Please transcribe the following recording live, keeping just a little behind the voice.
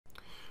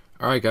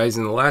Alright guys,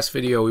 in the last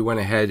video we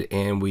went ahead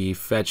and we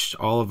fetched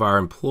all of our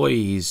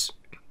employees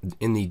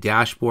in the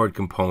dashboard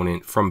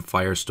component from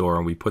Firestore,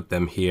 and we put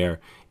them here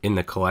in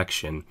the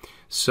collection.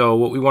 So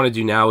what we want to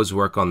do now is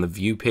work on the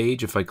view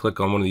page. If I click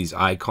on one of these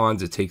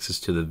icons, it takes us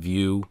to the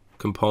view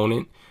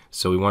component.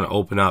 So we want to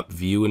open up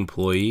view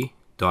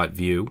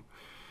employee.view,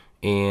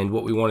 and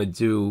what we want to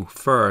do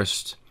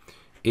first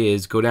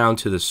is go down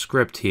to the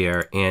script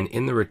here, and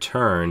in the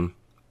return,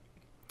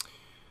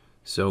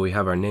 so we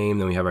have our name,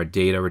 then we have our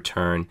data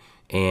return,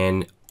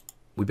 and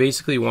we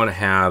basically want to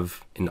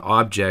have an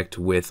object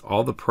with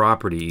all the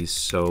properties.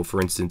 So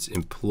for instance,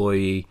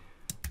 employee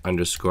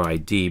underscore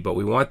ID, but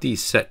we want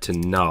these set to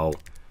null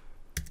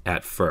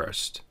at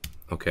first.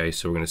 Okay,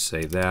 so we're going to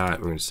say that.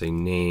 We're going to say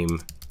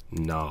name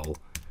null,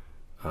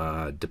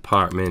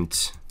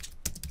 department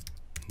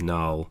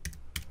null,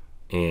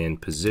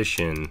 and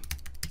position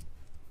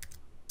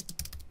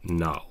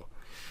null.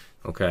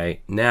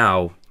 Okay,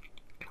 now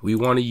we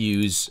want to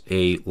use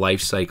a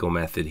lifecycle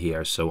method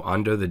here. So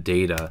under the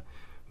data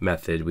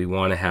method, we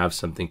want to have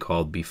something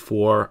called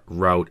before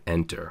route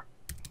enter.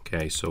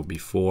 Okay, so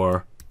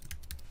before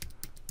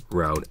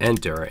route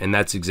enter, and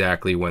that's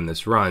exactly when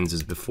this runs,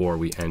 is before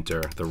we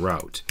enter the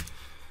route.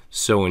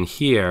 So in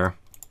here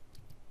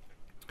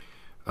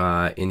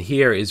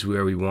is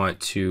where we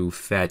want to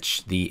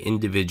fetch the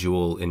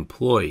individual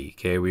employee.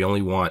 Okay, we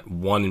only want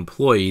one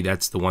employee.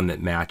 That's the one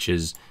that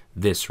matches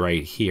this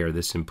right here,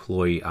 this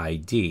employee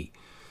ID.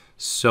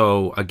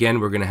 So again,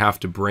 we're going to have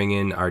to bring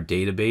in our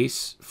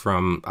database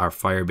from our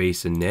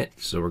Firebase init.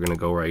 So we're going to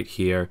go right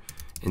here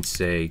and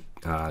say,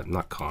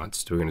 not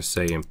const, we're going to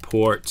say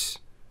import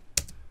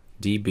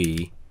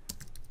db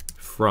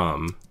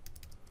from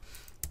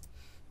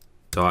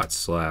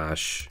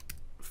 /Firebase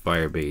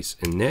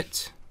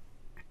init.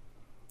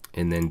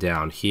 And then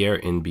down here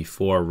in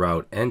before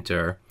route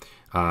enter,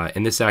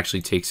 and this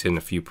actually takes in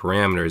a few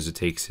parameters. It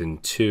takes in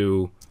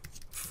to,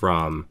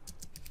 from,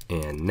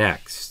 and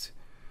next.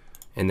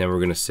 And then we're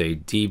going to say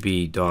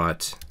db.collection.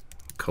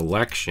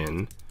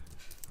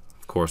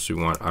 Of course, we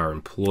want our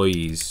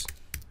employees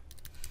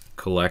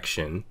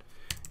collection,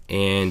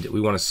 and we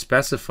want to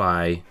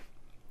specify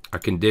a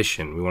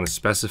condition. We want to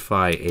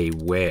specify a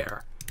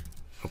where.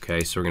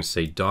 Okay, so we're going to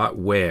say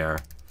 .where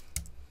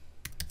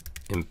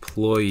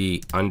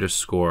employee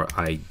underscore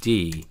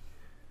ID.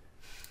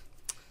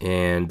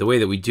 And the way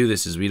that we do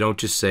this is we don't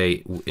just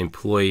say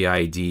employee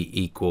ID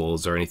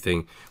equals or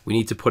anything. We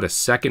need to put a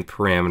second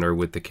parameter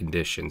with the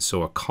condition.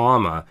 So a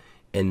comma,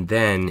 and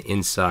then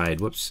inside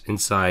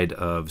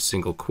of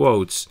single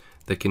quotes,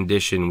 the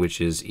condition, which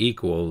is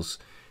equals,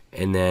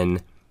 and then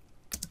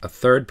a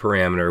third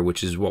parameter,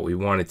 which is what we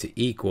want it to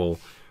equal,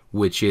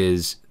 which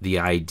is the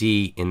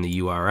ID in the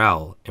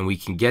URL. And we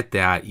can get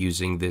that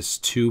using this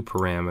to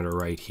parameter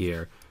right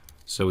here.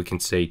 So we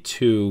can say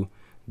to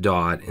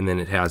dot, and then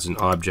it has an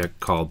object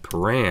called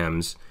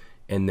params,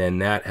 and then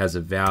that has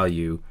a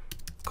value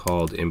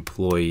called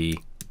employee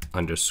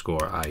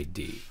underscore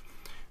ID.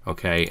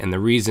 Okay, and the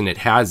reason it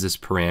has this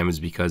param is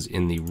because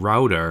in the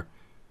router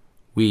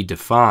we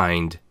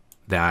defined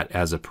that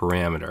as a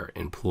parameter,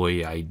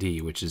 employee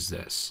ID, which is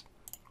this.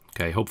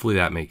 Okay, hopefully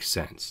that makes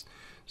sense.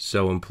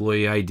 So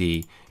employee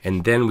ID,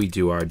 and then we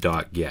do our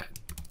 .get.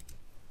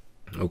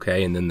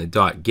 Okay, and then the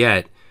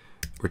 .get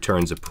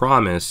returns a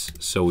promise,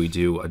 so we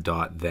do a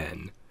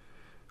 .then.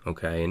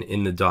 Okay, and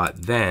in the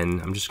 .then,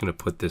 I'm just going to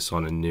put this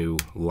on a new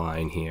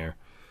line here.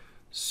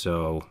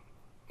 So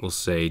we'll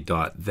say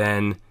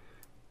 .then.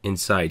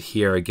 Inside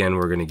here, again,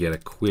 we're going to get a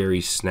query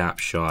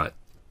snapshot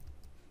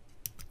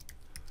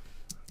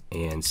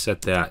and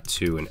set that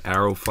to an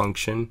arrow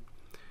function.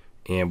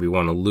 And we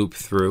want to loop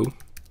through.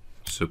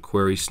 So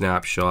query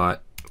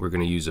snapshot, we're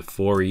going to use a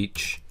for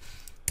each.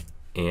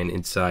 And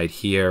inside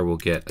here, we'll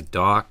get a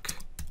doc.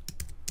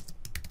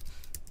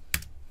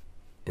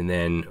 And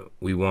then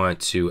we want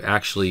to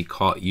actually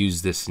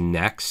use this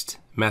next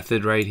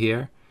method right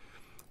here.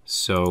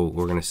 So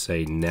we're going to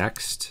say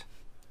next.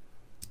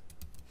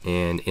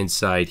 And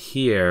inside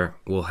here,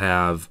 we'll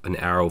have an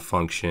arrow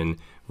function.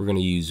 We're going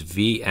to use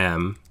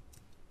VM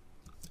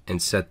and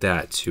set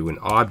that to an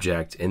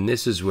object. And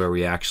this is where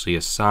we actually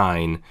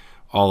assign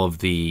all of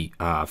the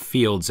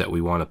fields that we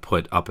want to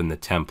put up in the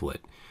template.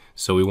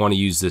 So we want to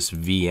use this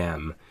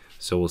VM.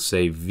 So we'll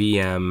say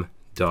VM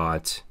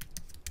dot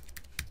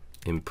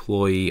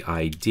employee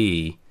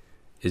ID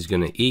is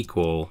going to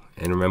equal,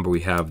 and remember we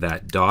have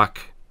that doc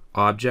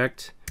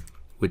object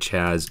which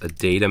has a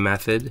data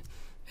method,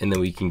 and then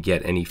we can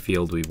get any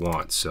field we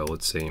want. So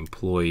let's say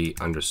employee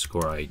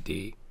underscore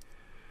ID.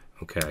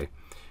 Okay,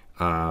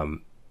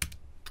 and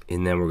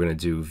then we're going to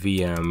do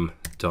VM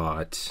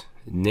dot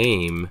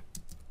name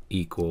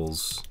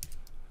equals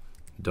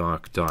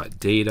doc dot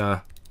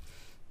data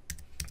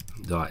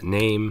dot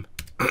name.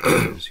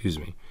 Excuse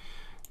me,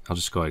 I'll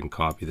just go ahead and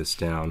copy this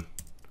down.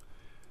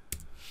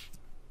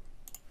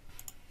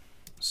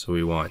 So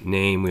we want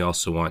name, we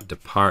also want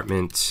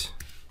department,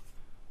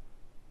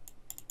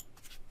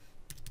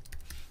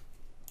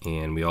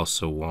 and we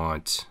also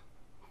want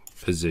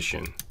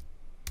position.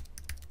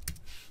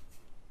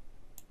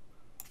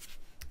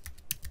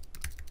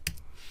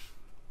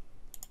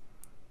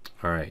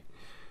 All right.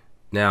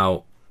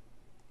 Now,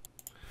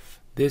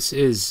 this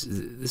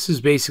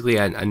is basically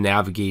a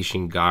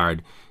navigation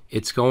guard.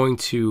 It's going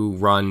to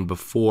run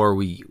before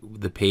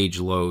the page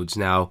loads.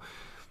 Now,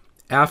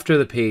 after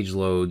the page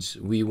loads,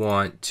 we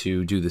want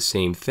to do the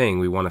same thing.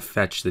 We want to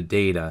fetch the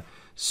data.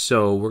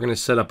 So we're going to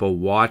set up a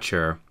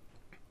watcher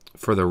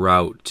for the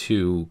route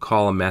to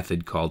call a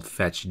method called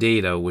fetch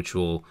data, which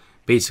will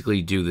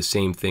basically do the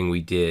same thing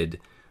we did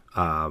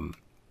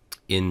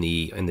in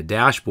the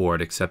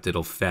dashboard, except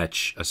it'll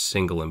fetch a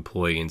single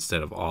employee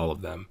instead of all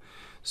of them.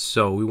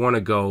 So we want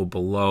to go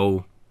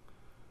below,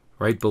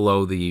 right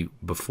below the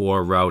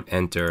before route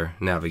enter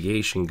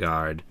navigation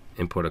guard,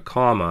 and put a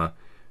comma,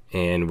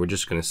 and we're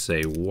just going to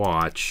say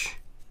watch.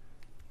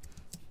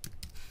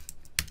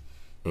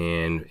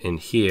 And in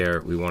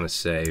here we want to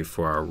say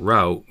for our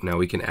route, now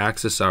we can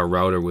access our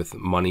router with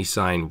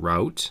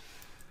 $route,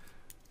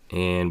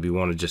 and we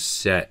want to just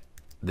set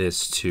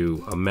this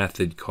to a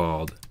method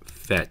called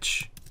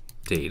fetch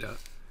data.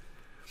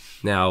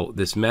 Now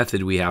this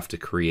method we have to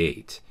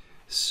create,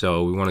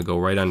 so we want to go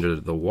right under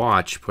the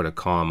watch, put a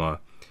comma,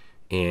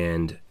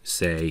 and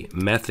say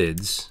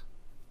methods.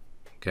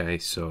 Okay,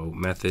 so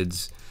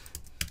methods,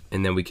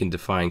 and then we can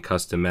define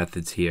custom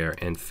methods here,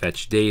 and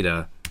fetch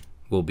data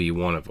will be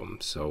one of them.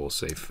 So we'll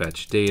say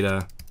fetch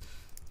data,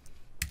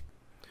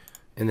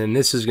 and then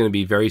this is going to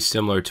be very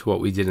similar to what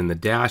we did in the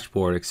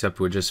dashboard, except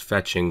we're just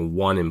fetching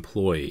one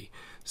employee.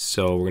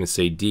 So we're going to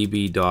say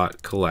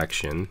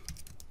db.collection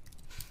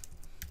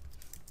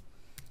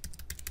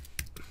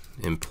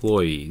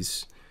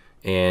employees,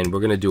 and we're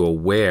going to do a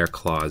where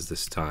clause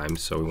this time.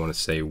 So we want to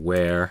say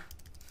where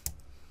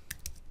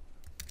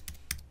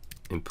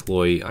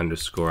employee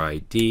underscore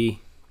ID,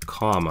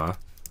 comma,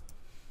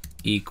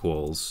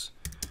 equals.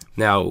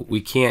 Now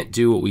we can't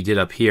do what we did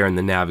up here in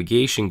the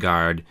navigation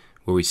guard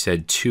where we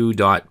said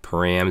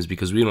to.params,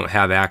 because we don't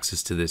have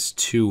access to this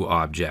to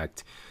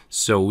object.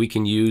 So we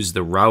can use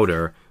the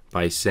router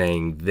by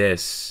saying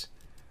this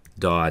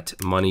dot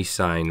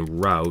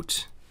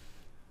 $route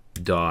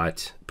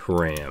dot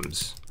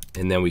params,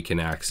 and then we can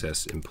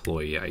access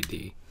employee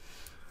ID.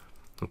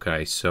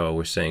 Okay, so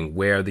we're saying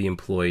where the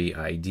employee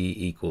ID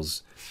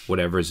equals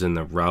whatever's in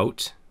the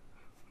route,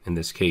 in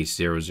this case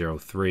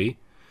 003,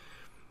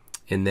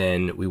 and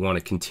then we want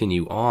to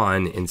continue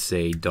on and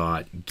say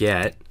dot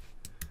get,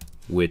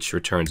 which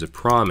returns a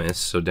promise.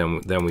 So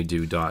then we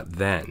do dot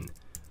then.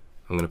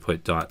 I'm going to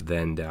put dot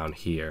then down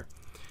here,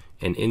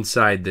 and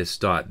inside this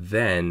dot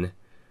then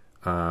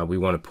we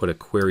want to put a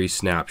query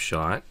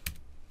snapshot,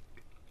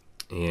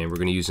 and we're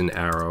going to use an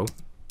arrow,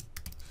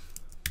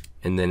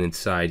 and then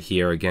inside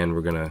here again we're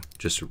going to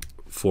just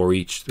for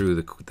each through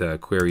the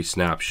query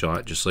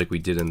snapshot, just like we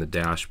did in the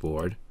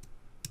dashboard.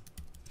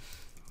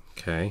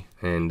 Okay,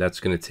 and that's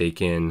going to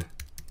take in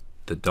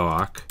the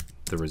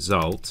the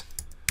result,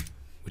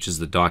 which is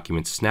the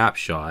document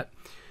snapshot,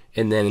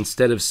 and then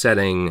instead of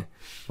setting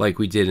like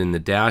we did in the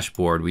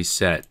dashboard, we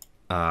set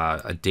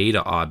a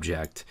data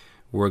object,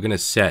 we're going to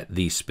set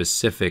the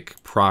specific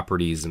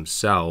properties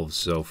themselves.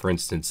 So for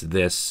instance,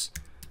 this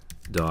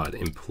dot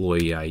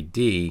employee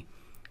ID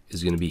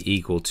is going to be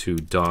equal to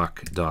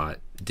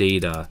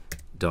doc.data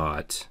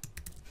dot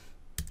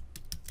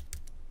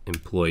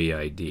employee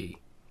ID.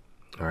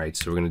 All right,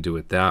 so we're going to do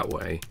it that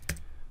way.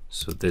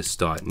 So this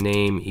dot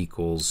name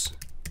equals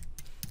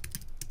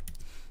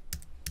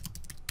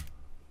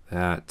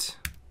that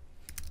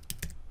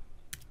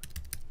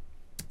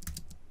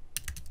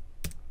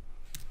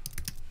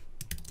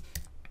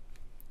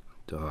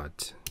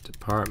dot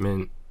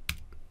department.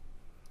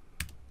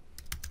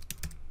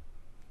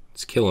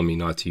 It's killing me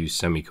not to use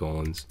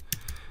semicolons.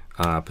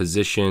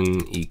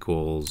 Position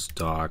equals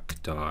doc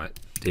dot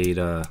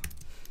data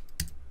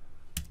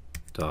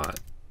dot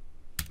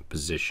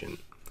position.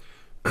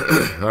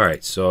 All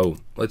right, so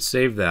let's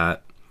save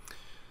that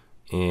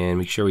and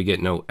make sure we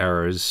get no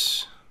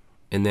errors,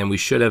 and then we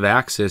should have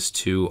access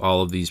to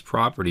all of these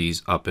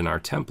properties up in our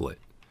template,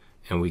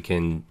 and we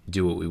can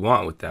do what we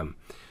want with them.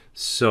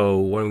 So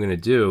what I'm going to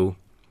do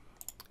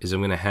is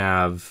I'm going to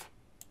have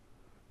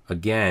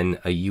again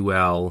a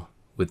UL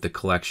with the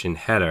collection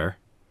header.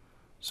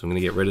 So I'm going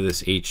to get rid of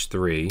this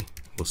H3.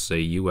 We'll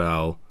say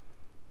UL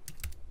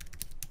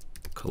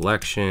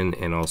collection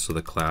and also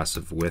the class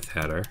of with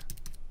header.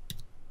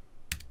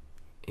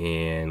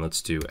 And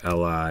let's do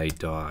li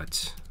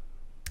dot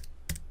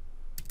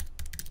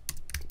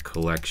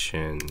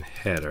collection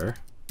header,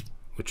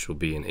 which will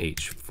be an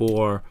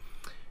H4.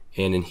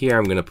 And in here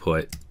I'm going to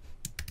put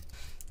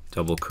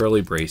double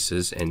curly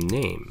braces and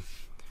name.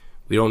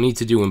 We don't need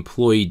to do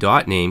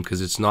employee.name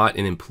because it's not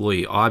an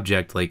employee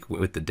object like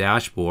with the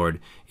dashboard.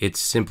 It's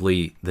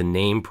simply the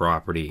name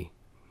property,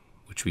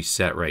 which we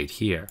set right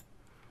here.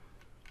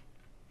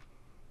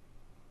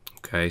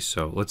 Okay,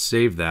 so let's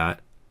save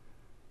that.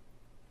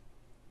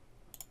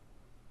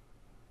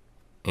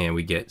 And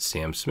we get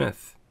Sam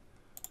Smith.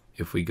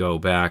 If we go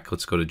back,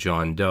 let's go to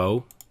John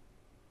Doe.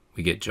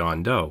 We get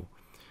John Doe.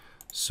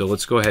 So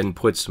let's go ahead and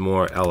put some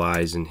more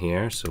LIs in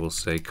here. So we'll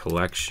say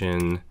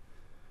collection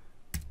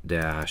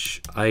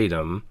dash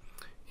item,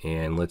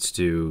 And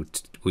we'll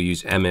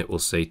use emit, we'll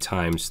say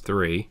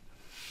 ×3.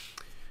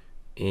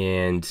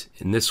 And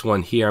in this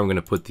one here, I'm going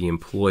to put the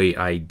employee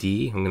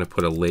ID. I'm going to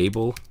put a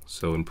label,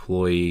 so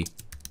employee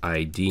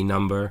ID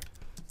number,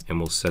 and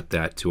we'll set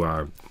that to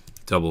our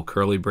double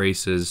curly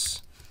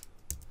braces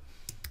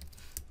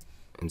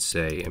and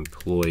say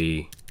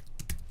employee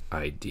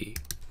ID.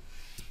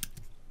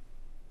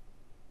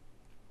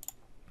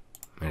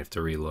 I have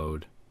to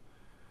reload.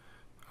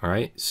 All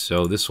right,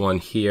 so this one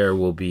here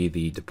will be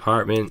the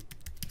department.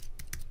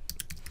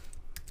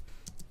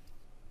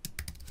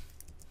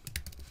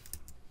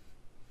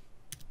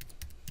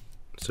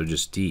 So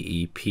just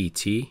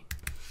DEPT.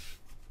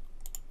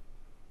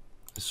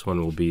 This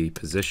one will be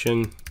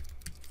position.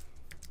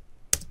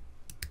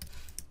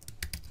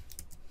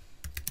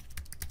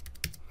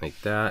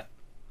 Like that.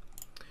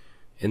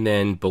 And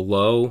then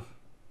below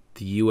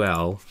the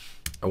UL,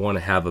 I want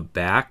to have a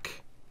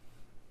back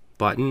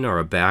button or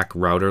a back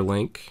router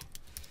link.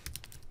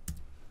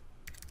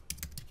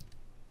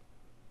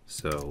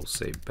 So we'll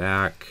say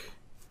back.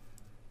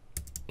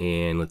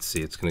 And let's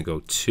see, it's going to go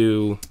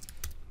to.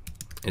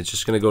 It's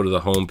just going to go to the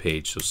home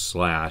page, so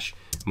slash.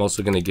 I'm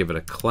also going to give it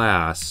a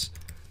class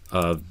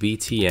of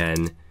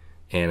BTN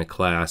and a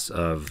class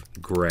of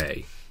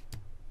gray.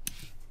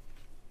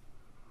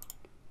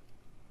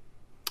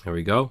 There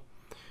we go.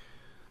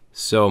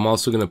 So I'm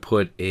also going to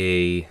put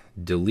a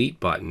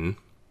delete button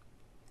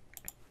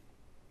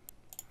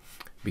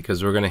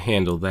because we're going to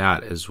handle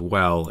that as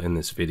well in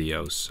this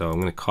video. So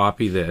I'm going to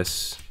copy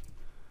this,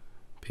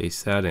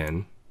 paste that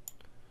in,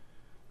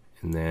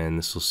 and then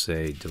this will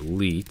say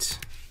delete.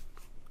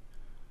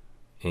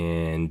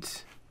 And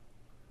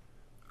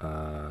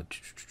let's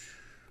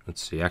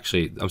see,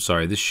 actually, I'm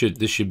sorry, this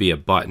should be a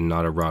button,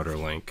 not a router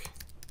link.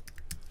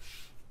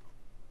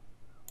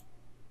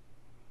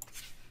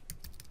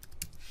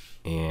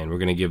 And we're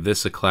going to give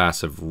this a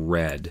class of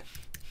red.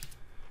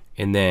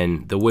 And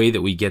then the way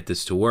that we get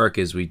this to work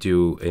is we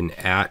do an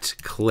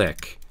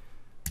 @click,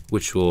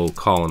 which we'll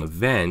call an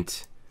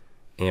event,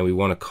 and we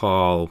want to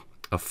call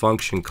a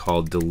function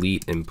called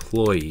delete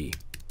employee.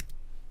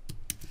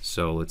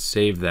 So let's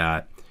save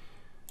that.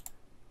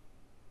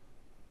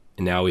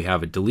 And now we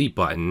have a delete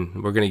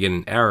button. We're going to get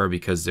an error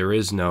because there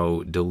is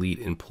no delete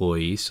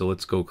employee. So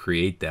let's go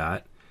create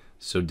that.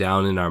 So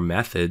down in our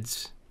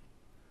methods,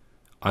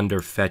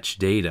 under fetch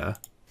data,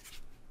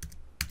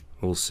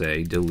 we'll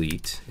say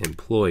delete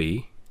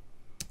employee.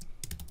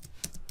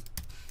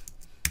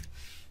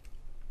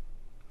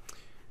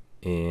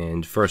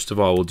 And first of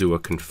all, we'll do a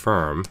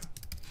confirm.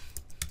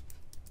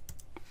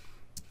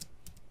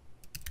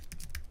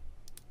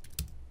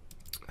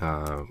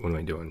 What am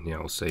I doing? Yeah,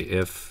 we'll say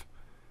if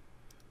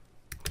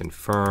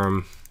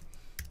confirm,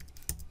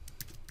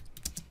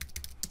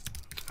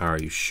 are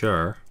you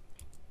sure?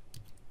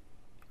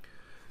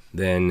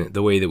 Then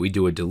the way that we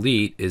do a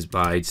delete is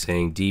by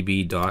saying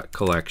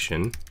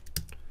db.collection,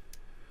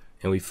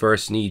 and we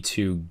first need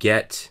to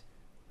get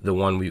the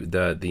one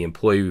the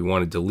employee we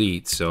want to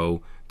delete.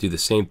 So do the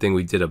same thing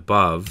we did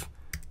above,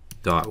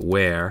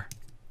 .where.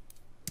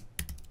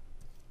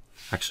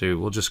 Actually,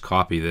 we'll just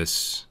copy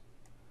this.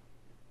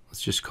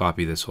 Let's just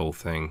copy this whole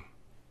thing.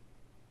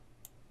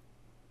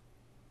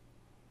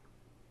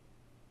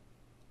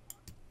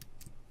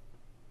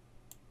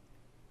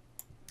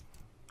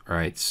 All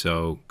right,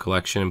 so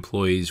collection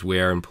employees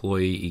where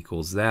employee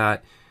equals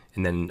that,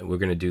 and then we're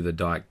going to do the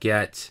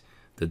 .get,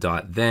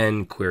 the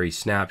 .then, query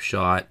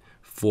snapshot,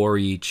 for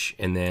each,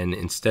 and then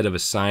instead of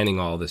assigning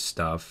all this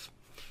stuff,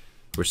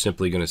 we're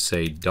simply going to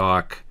say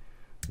doc.ref.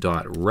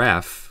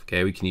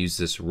 Okay, we can use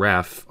this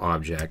ref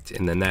object,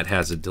 and then that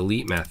has a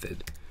delete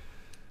method.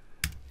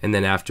 And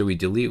then after we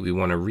delete, we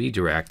want to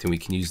redirect, and we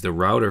can use the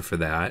router for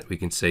that. We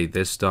can say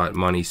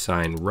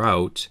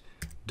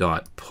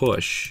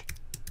this.moneySignRoute.push.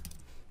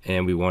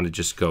 And we want to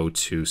just go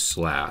to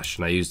slash.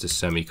 And I used a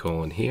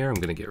semicolon here. I'm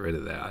going to get rid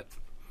of that.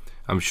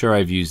 I'm sure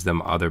I've used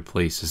them other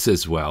places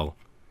as well.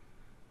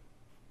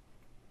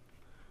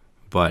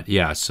 But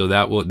yeah, so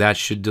that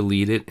should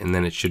delete it, and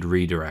then it should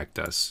redirect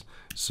us.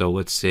 So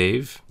let's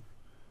save.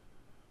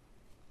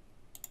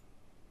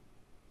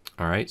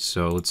 All right,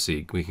 so let's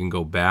see. We can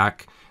go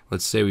back.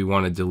 Let's say we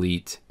want to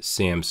delete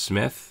Sam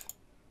Smith.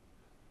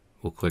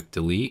 We'll click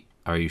delete.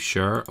 Are you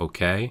sure?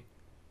 Okay.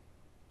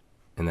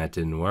 And that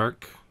didn't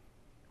work.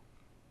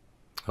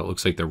 It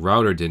looks like the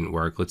router didn't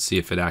work. Let's see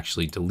if it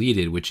actually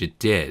deleted, which it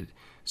did.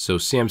 So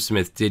Sam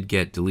Smith did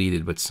get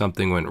deleted, but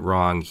something went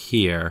wrong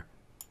here.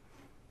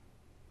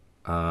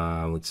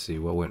 Let's see,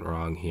 what went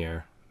wrong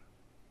here?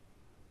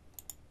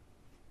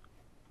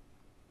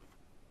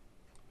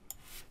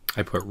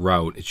 I put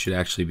route. It should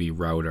actually be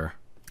router.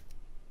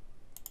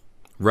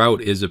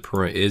 Route is if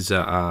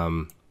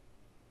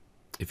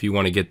you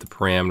want to get the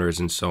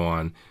parameters and so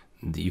on,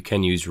 you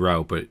can use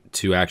route, but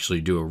to actually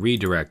do a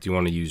redirect, you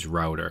want to use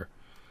router.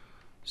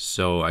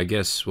 So I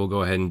guess we'll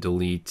go ahead and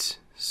delete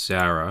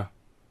Sarah,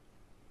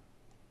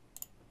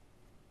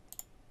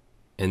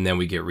 and then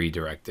we get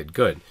redirected.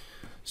 Good.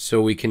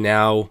 So we can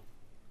now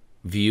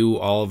view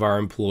all of our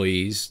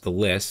employees, the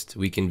list.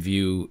 We can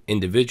view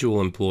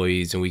individual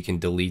employees, and we can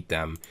delete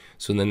them.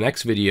 So in the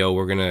next video,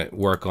 we're going to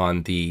work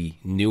on the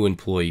new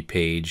employee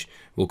page.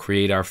 We'll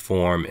create our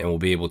form, and we'll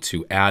be able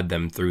to add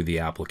them through the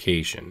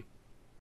application.